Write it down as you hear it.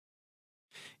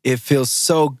It feels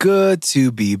so good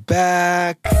to be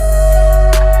back.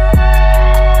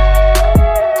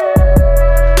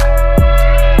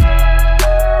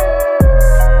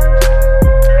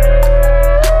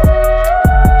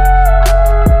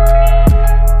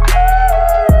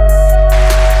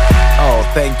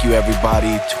 Thank you,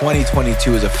 everybody.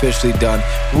 2022 is officially done.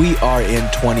 We are in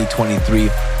 2023.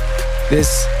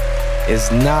 This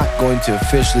is not going to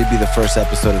officially be the first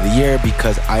episode of the year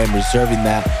because I am reserving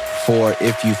that for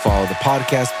if you follow the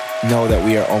podcast. Know that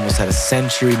we are almost at a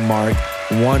century mark,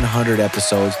 100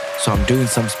 episodes. So I'm doing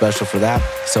something special for that.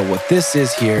 So what this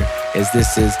is here is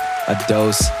this is a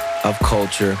dose of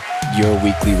culture, your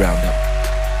weekly roundup.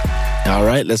 All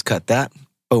right, let's cut that.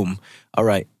 Boom. All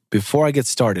right, before I get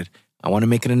started, I want to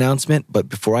make an announcement, but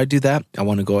before I do that, I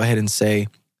want to go ahead and say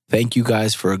thank you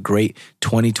guys for a great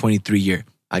 2023 year.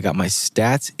 I got my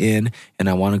stats in, and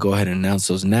I want to go ahead and announce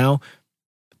those now.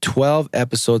 12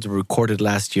 episodes were recorded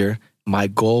last year. My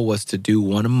goal was to do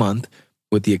one a month,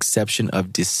 with the exception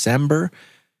of December.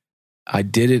 I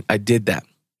did that.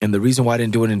 And the reason why I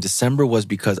didn't do it in December was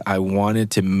because I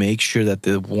wanted to make sure that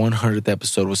the 100th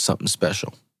episode was something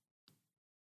special.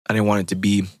 I didn't want it to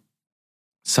be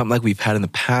something like we've had in the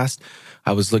past.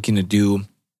 I was looking to do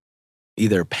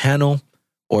either a panel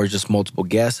or just multiple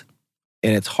guests.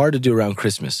 And it's hard to do around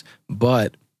Christmas.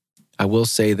 But I will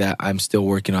say that I'm still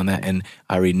working on that. And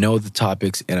I already know the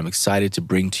topics. And I'm excited to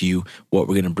bring to you what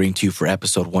we're going to bring to you for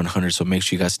episode 100. So make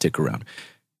sure you guys stick around.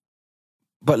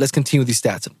 But let's continue with these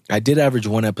stats. I did average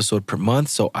one episode per month.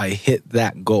 So I hit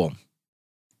that goal.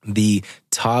 The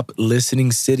top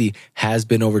listening city has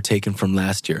been overtaken from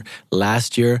last year.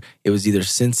 Last year, it was either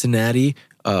Cincinnati,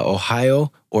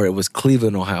 Ohio, or it was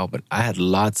Cleveland, Ohio. But I had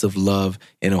lots of love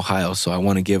in Ohio. So I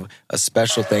want to give a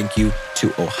special thank you to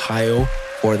Ohio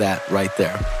for that right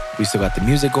there. We still got the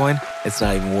music going. It's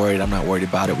not even worried. I'm not worried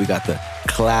about it. We got the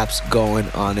claps going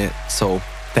on it. So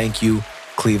thank you,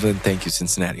 Cleveland. Thank you,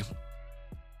 Cincinnati.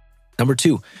 Number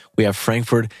 2, we have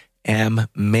Frankfurt am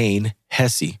Main,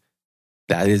 Hesse.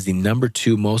 That is the number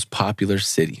 2 most popular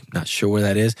city. Not sure where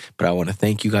that is, but I want to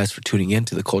thank you guys for tuning in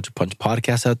to the Culture Punch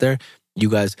podcast out there. You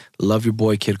guys love your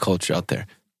boy Kid Culture out there.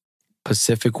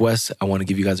 Pacific West, I want to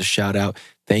give you guys a shout out.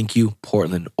 Thank you.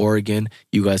 Portland, Oregon.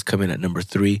 You guys come in at number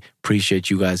 3. Appreciate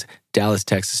you guys. Dallas,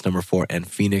 Texas, number 4. And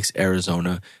Phoenix,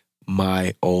 Arizona,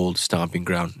 my old stomping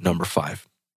ground, number 5.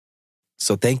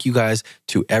 So thank you guys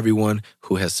to everyone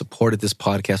who has supported this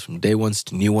podcast from day ones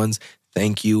to new ones.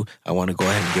 Thank you. I want to go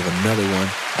ahead and give another one.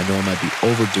 I know I might be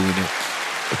overdoing it,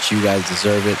 but you guys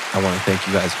deserve it. I want to thank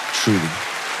you guys truly.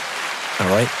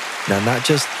 All right. Now, not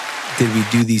just did we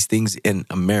do these things in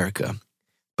America,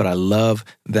 but I love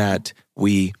that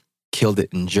we killed it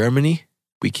in Germany.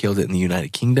 We killed it in the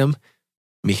United Kingdom,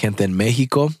 mi gente en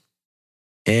Mexico.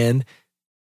 And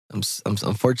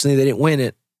unfortunately, they didn't win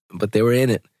it, but they were in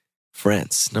it.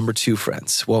 France, number 2,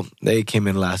 France. Well, they came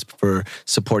in last for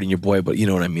supporting your boy, but you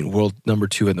know what I mean. World number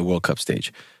 2 in the World Cup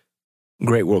stage.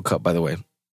 Great World Cup, by the way.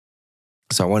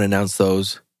 So I want to announce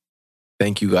those.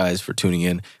 Thank you guys for tuning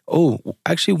in. Oh,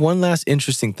 actually, one last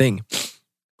interesting thing.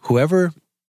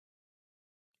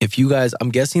 If you guys, I'm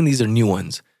guessing these are new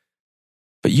ones,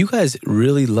 but you guys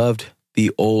really loved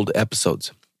the old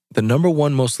episodes. The number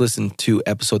 1 most listened to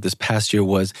episode this past year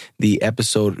was the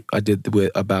episode I did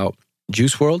about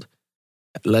Juice WRLD.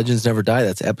 Legends Never Die.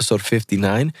 That's episode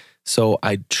 59. So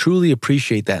I truly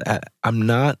appreciate that. I'm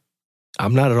not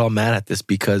at all mad at this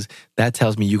because that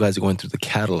tells me you guys are going through the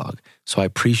catalog. So I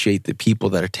appreciate the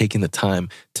people that are taking the time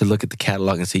to look at the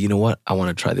catalog and say, you know what? I want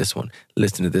to try this one.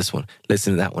 Listen to this one.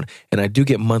 Listen to that one. And I do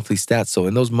get monthly stats. So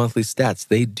in those monthly stats,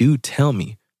 they do tell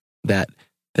me that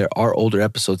there are older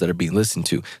episodes that are being listened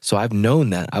to. So I've known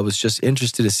that. I was just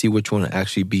interested to see which one would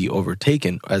actually be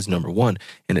overtaken as number 1.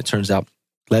 And it turns out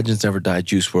Legends Never Die,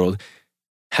 Juice WRLD,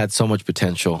 had so much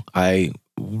potential. I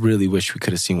really wish we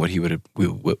could have seen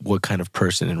what kind of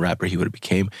person and rapper he would have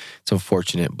became. It's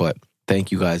unfortunate, but thank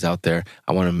you guys out there.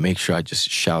 I want to make sure I just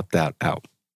shout that out.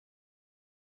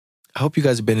 I hope you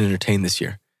guys have been entertained this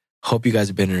year. Hope you guys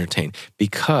have been entertained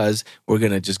because we're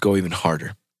going to just go even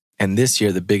harder. And this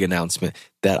year, the big announcement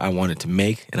that I wanted to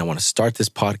make and I want to start this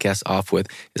podcast off with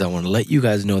is I want to let you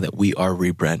guys know that we are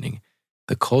rebranding.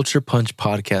 The Culture Punch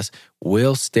podcast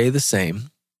will stay the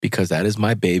same because that is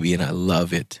my baby and I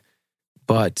love it.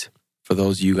 But for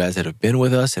those of you guys that have been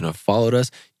with us and have followed us,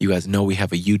 you guys know we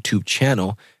have a YouTube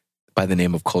channel by the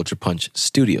name of Culture Punch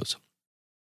Studios.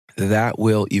 That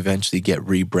will eventually get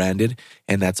rebranded,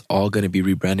 and that's all going to be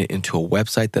rebranded into a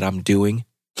website that I'm doing.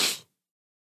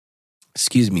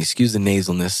 Excuse the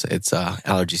nasalness. It's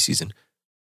allergy season.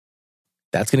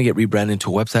 That's going to get rebranded into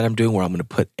a website I'm doing where I'm going to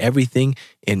put everything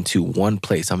into one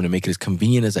place. I'm going to make it as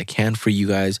convenient as I can for you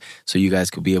guys so you guys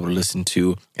could be able to listen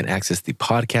to and access the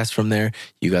podcast from there.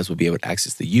 You guys will be able to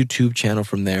access the YouTube channel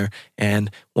from there. And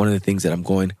one of the things that I'm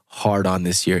going hard on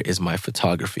this year is my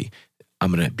photography.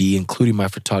 I'm going to be including my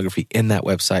photography in that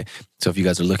website. So if you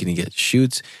guys are looking to get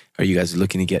shoots or you guys are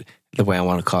looking to get, the way I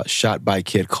want to call it, shot by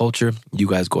Kid Culture, you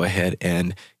guys go ahead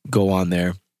and go on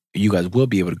there. You guys will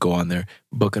be able to go on there,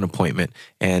 book an appointment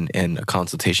and a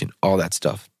consultation, all that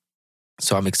stuff.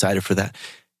 So I'm excited for that.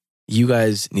 You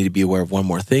guys need to be aware of one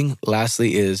more thing.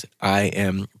 Lastly is I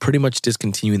am pretty much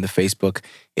discontinuing the Facebook.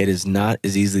 It is not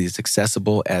as easily as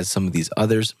accessible as some of these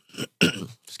others.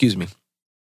 Excuse me.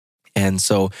 And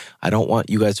so I don't want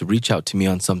you guys to reach out to me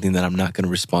on something that I'm not going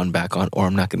to respond back on or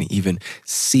I'm not going to even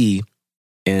see.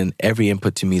 And every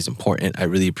input to me is important. I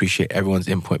really appreciate everyone's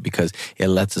input because it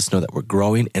lets us know that we're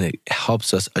growing and it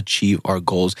helps us achieve our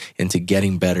goals into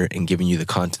getting better and giving you the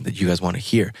content that you guys want to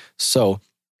hear. So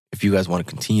if you guys want to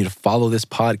continue to follow this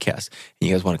podcast and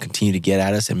you guys want to continue to get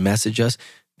at us and message us,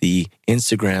 the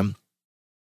Instagram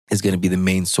is going to be the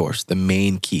main source, the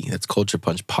main key. That's Culture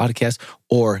Punch Podcast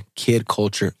or Kid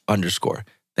Culture _.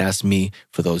 That's me.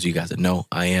 For those of you guys that know,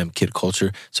 I am Kid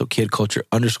Culture. So Kid Culture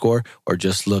 _ or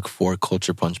just look for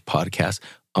Culture Punch Podcast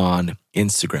on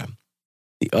Instagram.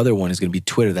 The other one is going to be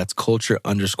Twitter. That's Culture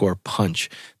 _Punch.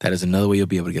 That is another way you'll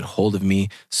be able to get a hold of me.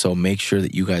 So make sure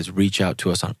that you guys reach out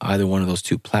to us on either one of those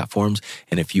two platforms.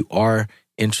 And if you are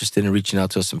interested in reaching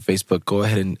out to us on Facebook, go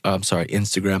ahead and,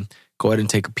 Instagram, go ahead and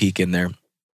take a peek in there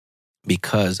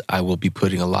because I will be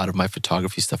putting a lot of my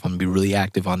photography stuff. I'm going to be really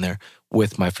active on there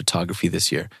with my photography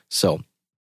this year. So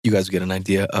you guys get an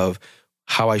idea of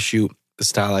how I shoot, the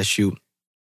style I shoot,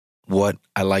 what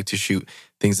I like to shoot,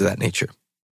 things of that nature.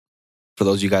 For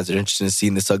those of you guys that are interested in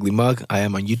seeing this ugly mug, I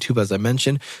am on YouTube, as I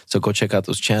mentioned. So go check out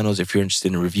those channels. If you're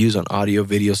interested in reviews on audio,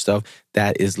 video stuff,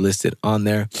 that is listed on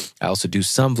there. I also do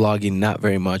some vlogging, not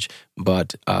very much,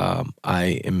 but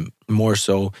I am more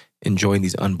so enjoying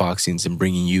these unboxings and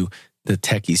bringing you the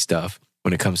techie stuff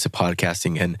when it comes to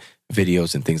podcasting and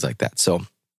videos and things like that. So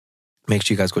make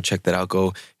sure you guys go check that out.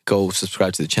 Go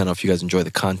subscribe to the channel if you guys enjoy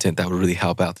the content. That would really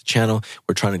help out the channel.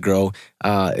 We're trying to grow.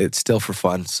 It's still for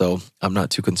fun, so I'm not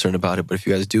too concerned about it. But if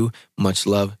you guys do, much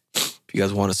love. If you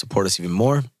guys want to support us even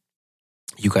more,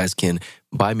 you guys can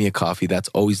buy me a coffee. That's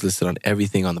always listed on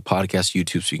everything on the podcast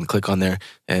YouTube, so you can click on there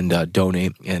and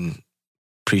donate and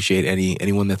appreciate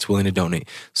anyone that's willing to donate.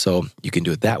 So you can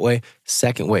do it that way.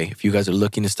 Second way, if you guys are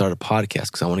looking to start a podcast,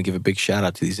 because I want to give a big shout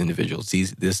out to these individuals,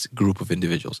 this group of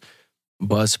individuals.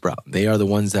 Buzzsprout, they are the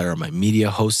ones that are my media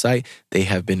host site. They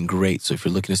have been great. So if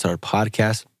you're looking to start a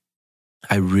podcast,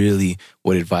 I really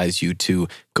would advise you to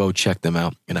go check them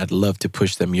out, and I'd love to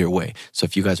push them your way. So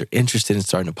if you guys are interested in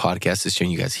starting a podcast this year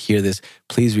and you guys hear this,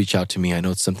 please reach out to me. I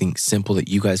know it's something simple that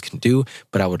you guys can do,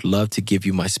 but I would love to give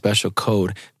you my special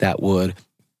code that would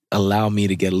allow me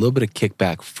to get a little bit of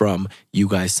kickback from you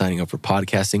guys signing up for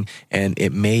podcasting, and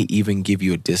it may even give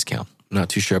you a discount. I'm not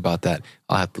too sure about that.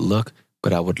 I'll have to look,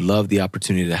 but I would love the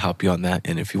opportunity to help you on that.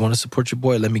 And if you want to support your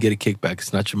boy, let me get a kickback.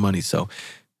 It's not your money, so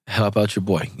help out your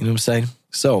boy. You know what I'm saying?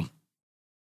 So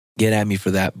get at me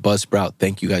for that. Buzzsprout,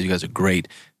 thank you guys. You guys are great.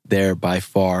 They're by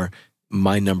far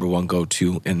my number one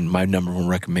go-to and my number one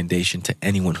recommendation to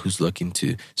anyone who's looking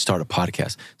to start a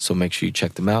podcast. So make sure you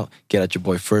check them out. Get at your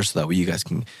boy first, so that way you guys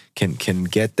can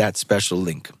get that special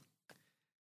link.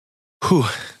 Whew,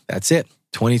 that's it.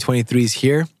 2023 is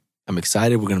here. I'm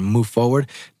excited. We're going to move forward.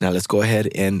 Now let's go ahead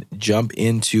and jump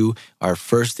into our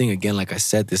first thing. Again, like I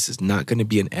said, this is not going to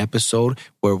be an episode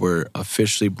where we're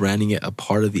officially branding it a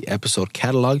part of the episode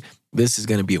catalog. This is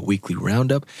going to be a weekly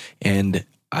roundup, and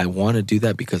I want to do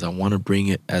that because I want to bring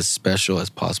it as special as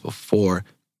possible for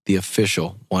the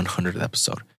official 100th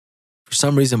episode. For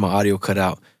some reason, my audio cut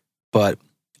out, but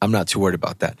I'm not too worried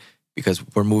about that because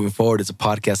we're moving forward. It's a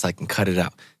podcast. I can cut it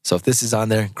out. So if this is on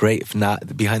there, great. If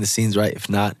not, behind the scenes, right? If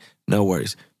not, no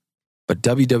worries. But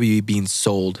WWE being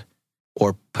sold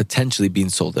or potentially being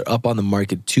sold, they're up on the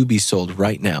market to be sold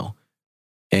right now.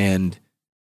 And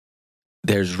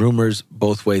there's rumors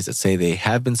both ways that say they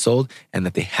have been sold and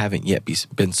that they haven't yet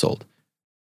been sold.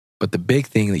 But the big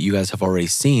thing that you guys have already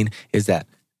seen is that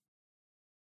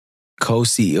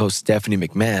co-CEO Stephanie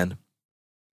McMahon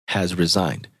has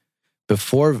resigned.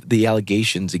 Before the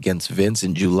allegations against Vince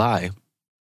in July,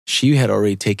 she had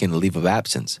already taken a leave of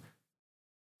absence.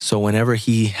 So whenever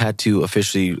he had to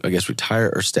officially,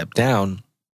 retire or step down,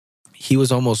 she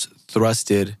was almost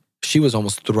thrusted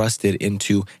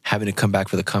into having to come back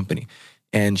for the company.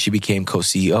 And she became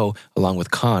co-CEO along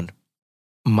with Khan.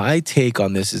 My take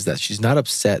on this is that she's not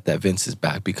upset that Vince is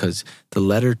back because the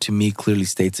letter to me clearly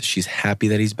states that she's happy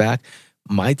that he's back.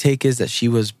 My take is that she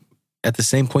was at the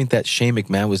same point that Shane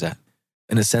McMahon was at,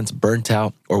 in a sense, burnt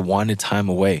out or wanted time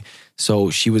away.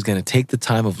 So she was going to take the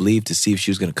time of leave to see if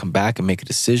she was going to come back and make a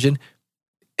decision.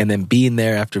 And then being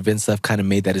there after Vince left kind of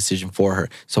made that decision for her.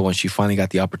 So when she finally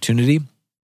got the opportunity,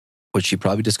 which she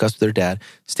probably discussed with her dad,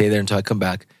 stay there until I come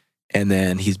back. And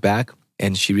then he's back.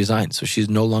 And she resigned. So she's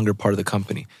no longer part of the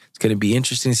company. It's going to be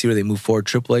interesting to see where they move forward.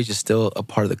 Triple H is still a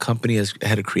part of the company as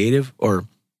head of creative, or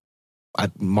I'll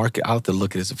have to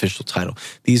look at his official title.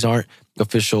 These aren't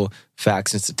official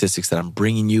facts and statistics that I'm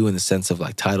bringing you in the sense of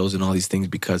like titles and all these things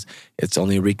because it's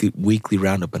only a weekly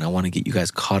roundup and I want to get you guys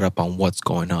caught up on what's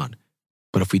going on.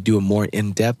 But if we do a more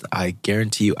in-depth, I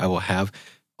guarantee you I will have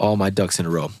all my ducks in a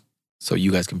row. So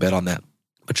you guys can bet on that.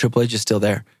 But Triple H is still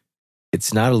there.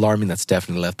 It's not alarming that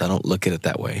Stephanie left. I don't look at it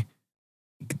that way.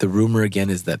 The rumor, again,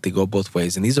 is that they go both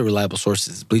ways. And these are reliable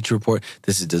sources. Bleacher Report,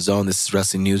 this is DAZN, this is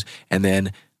Wrestling News. And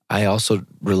then I also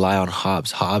rely on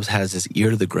Hobbs. Hobbs has his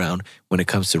ear to the ground when it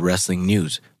comes to wrestling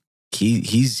news.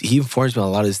 He informs me on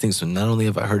a lot of these things. So not only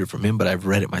have I heard it from him, but I've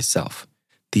read it myself.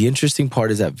 The interesting part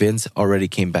is that Vince already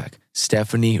came back.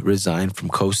 Stephanie resigned from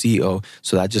co-CEO.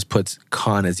 So that just puts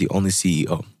Khan as the only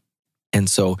CEO. And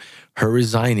so her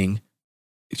resigning,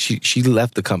 she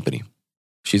left the company.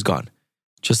 She's gone.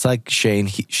 Just like Shane,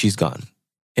 she's gone.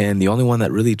 And the only one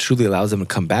that really truly allows them to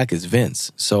come back is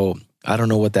Vince. So I don't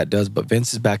know what that does, but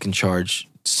Vince is back in charge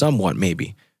somewhat,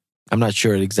 maybe. I'm not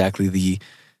sure exactly the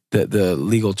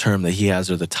legal term that he has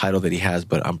or the title that he has,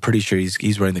 but I'm pretty sure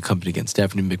he's running the company again.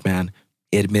 Stephanie McMahon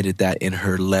admitted that in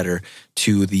her letter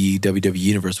to the WWE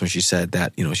Universe when she said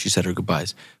that, she said her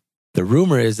goodbyes. The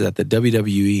rumor is that the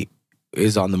WWE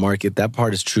is on the market. That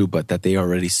part is true, but that they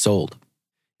already sold.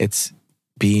 It's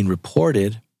being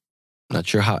reported, I'm not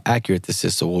sure how accurate this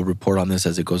is, so we'll report on this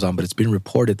as it goes on, but it's been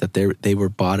reported that they were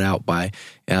bought out by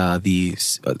a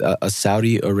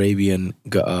Saudi Arabian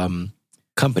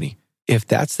company. If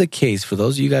that's the case, for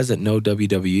those of you guys that know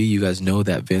WWE, you guys know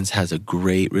that Vince has a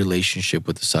great relationship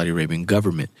with the Saudi Arabian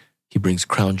government. He brings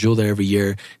Crown Jewel there every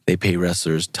year. They pay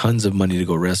wrestlers tons of money to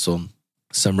go wrestle.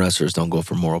 Some wrestlers don't go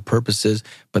for moral purposes,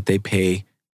 but they pay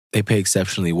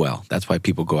exceptionally well. That's why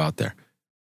people go out there.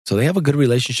 So they have a good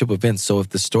relationship with Vince. So if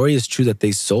the story is true that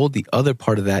they sold, the other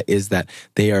part of that is that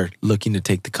they are looking to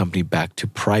take the company back to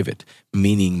private,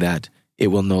 meaning that it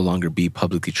will no longer be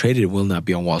publicly traded. It will not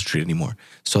be on Wall Street anymore.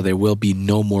 So there will be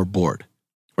no more board.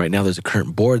 Right now, there's a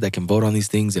current board that can vote on these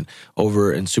things and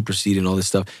over and supersede and all this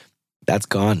stuff. That's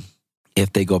gone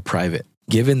if they go private.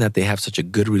 Given that they have such a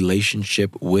good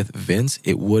relationship with Vince,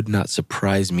 it would not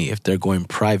surprise me if they're going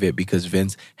private because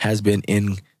Vince has been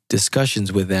in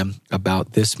discussions with them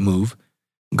about this move,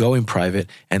 going private,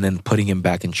 and then putting him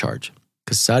back in charge.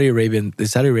 Because Saudi Arabia,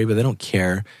 they don't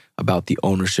care about the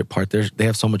ownership part. They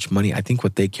have so much money. I think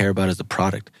what they care about is the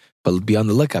product. But be on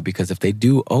the lookout because if they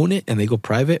do own it and they go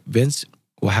private, Vince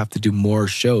will have to do more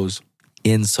shows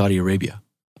in Saudi Arabia.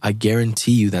 I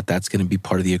guarantee you that that's going to be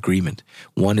part of the agreement.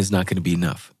 One is not going to be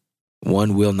enough.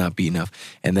 One will not be enough.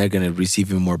 And they're going to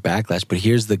receive even more backlash. But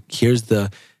here's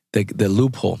the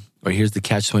loophole, or here's the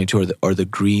catch-22, or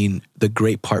the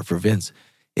great part for Vince,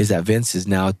 is that Vince is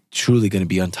now truly going to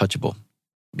be untouchable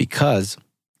because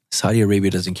Saudi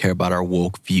Arabia doesn't care about our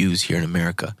woke views here in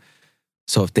America.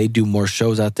 So if they do more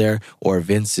shows out there, or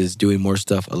Vince is doing more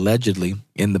stuff allegedly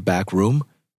in the back room,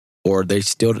 or they're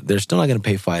still not going to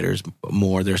pay fighters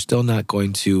more, they're still not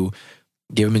going to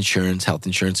give them insurance, health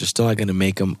insurance, they're still not going to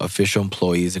make them official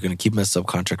employees, they're going to keep them as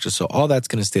subcontractors, so all that's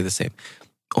going to stay the same.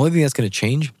 Only thing that's going to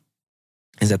change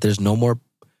is that there's no more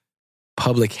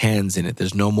public hands in it.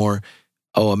 There's no more,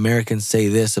 Americans say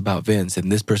this about Vince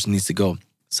and this person needs to go.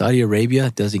 Saudi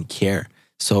Arabia doesn't care.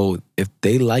 So if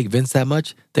they like Vince that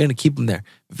much, they're going to keep him there.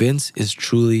 Vince is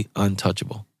truly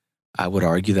untouchable. I would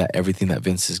argue that everything that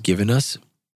Vince has given us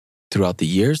throughout the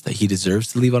years, that he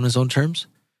deserves to leave on his own terms.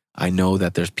 I know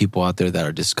that there's people out there that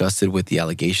are disgusted with the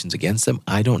allegations against him.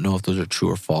 I don't know if those are true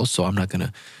or false, so I'm not going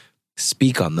to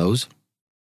speak on those.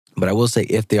 But I will say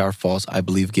if they are false, I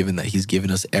believe given that he's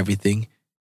given us everything,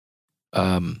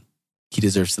 he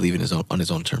deserves to leave on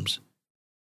his own terms.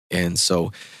 And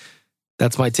so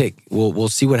that's my take. We'll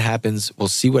see what happens. We'll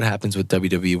see what happens with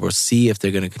WWE. We'll see if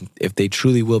if they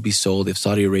truly will be sold, if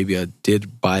Saudi Arabia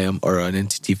did buy them, or an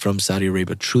entity from Saudi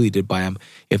Arabia truly did buy them,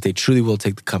 if they truly will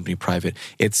take the company private.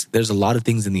 There's a lot of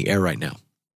things in the air right now.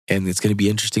 And it's going to be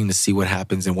interesting to see what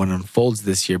happens and what unfolds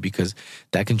this year because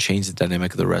that can change the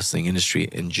dynamic of the wrestling industry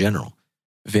in general.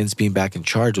 Vince being back in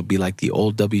charge will be like the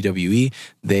old WWE.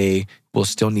 They will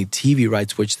still need TV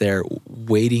rights, which they're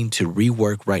waiting to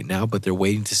rework right now, but they're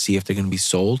waiting to see if they're going to be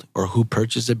sold or who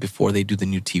purchased it before they do the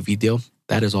new TV deal.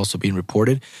 That is also being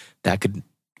reported. That could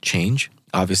change.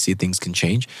 Obviously, things can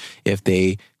change. If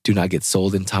they do not get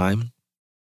sold in time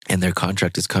and their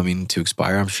contract is coming to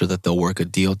expire, I'm sure that they'll work a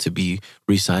deal to be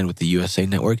re-signed with the USA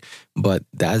Network. But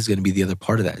that is going to be the other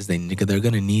part of that, is they're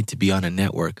going to need to be on a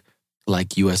network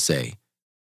like USA.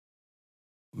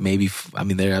 Maybe,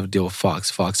 they have a deal with Fox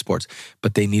Sports,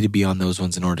 but they need to be on those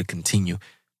ones in order to continue.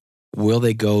 Will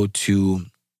they go to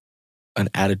an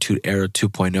Attitude Era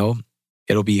 2.0?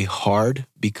 It'll be hard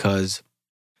because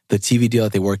the TV deal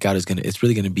that they work out it's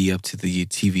really going to be up to the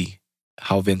TV,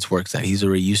 how Vince works that. He's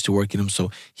already used to working them, so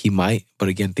he might, but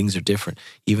again, things are different.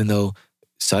 Even though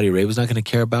Saudi Arabia's not going to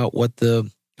care about what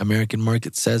the American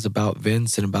market says about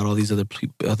Vince and about all these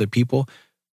other people,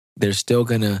 they're still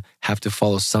going to have to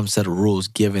follow some set of rules,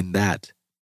 given that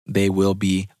they will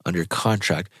be under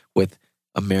contract with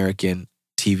American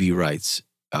TV rights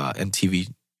and TV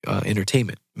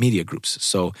entertainment media groups.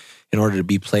 So in order to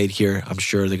be played here, I'm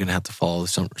sure they're going to have to follow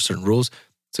some certain rules.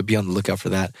 So be on the lookout for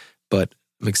that. But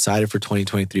I'm excited for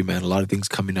 2023, man. A lot of things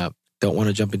coming up. Don't want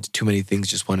to jump into too many things.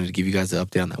 Just wanted to give you guys an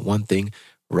update on that one thing.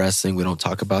 Wrestling, we don't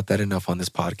talk about that enough on this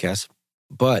podcast.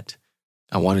 But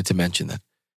I wanted to mention that.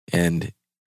 And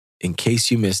in case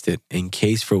you missed it, in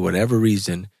case for whatever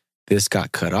reason this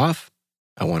got cut off,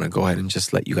 I want to go ahead and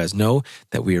just let you guys know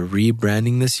that we are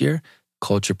rebranding this year.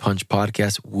 Culture Punch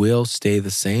Podcast will stay the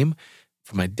same.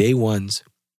 For my day ones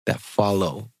that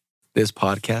follow this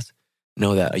podcast,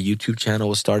 know that a YouTube channel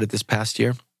was started this past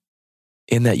year.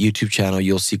 In that YouTube channel,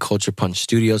 you'll see Culture Punch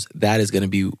Studios. That is going to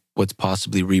be what's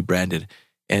possibly rebranded.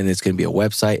 And it's going to be a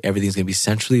website. Everything's going to be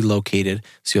centrally located.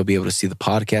 So you'll be able to see the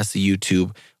podcast, the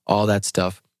YouTube, all that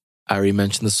stuff. I already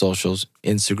mentioned the socials,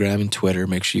 Instagram and Twitter.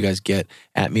 Make sure you guys get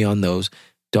at me on those.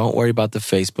 Don't worry about the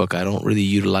Facebook. I don't really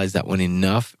utilize that one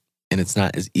enough, and it's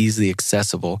not as easily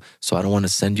accessible. So I don't want to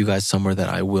send you guys somewhere that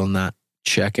I will not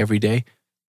check every day.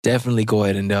 Definitely go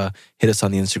ahead and hit us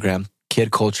on the Instagram,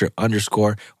 kidculture_,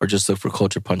 or just look for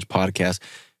Culture Punch Podcast.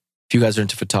 If you guys are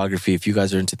into photography, if you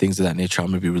guys are into things of that nature, I'm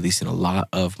going to be releasing a lot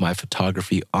of my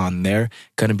photography on there.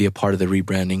 Going to be a part of the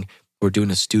rebranding. We're doing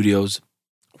a studios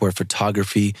where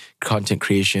photography, content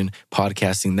creation,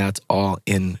 podcasting, that's all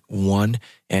in one.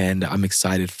 And I'm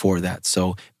excited for that.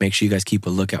 So make sure you guys keep a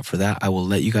lookout for that. I will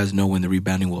let you guys know when the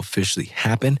rebranding will officially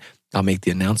happen. I'll make the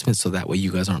announcement so that way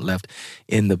you guys aren't left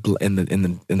in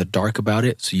the dark about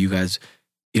it. So you guys,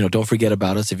 don't forget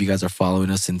about us. If you guys are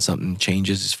following us and something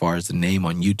changes as far as the name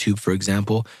on YouTube, for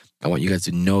example, I want you guys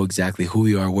to know exactly who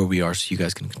we are, where we are, so you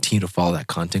guys can continue to follow that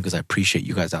content, because I appreciate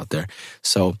you guys out there.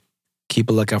 So keep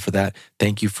a lookout for that.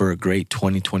 Thank you for a great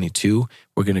 2022.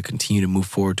 We're going to continue to move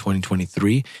forward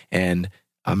 2023, and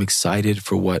I'm excited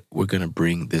for what we're going to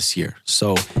bring this year.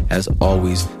 So as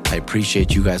always, I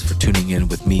appreciate you guys for tuning in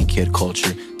with me, Kid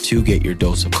Culture, to get your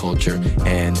dose of culture.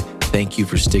 And thank you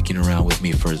for sticking around with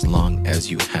me for as long as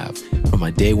you have. From my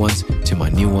day ones to my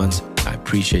new ones, I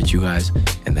appreciate you guys.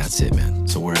 And that's it, man.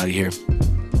 So we're out of here.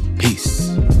 Peace.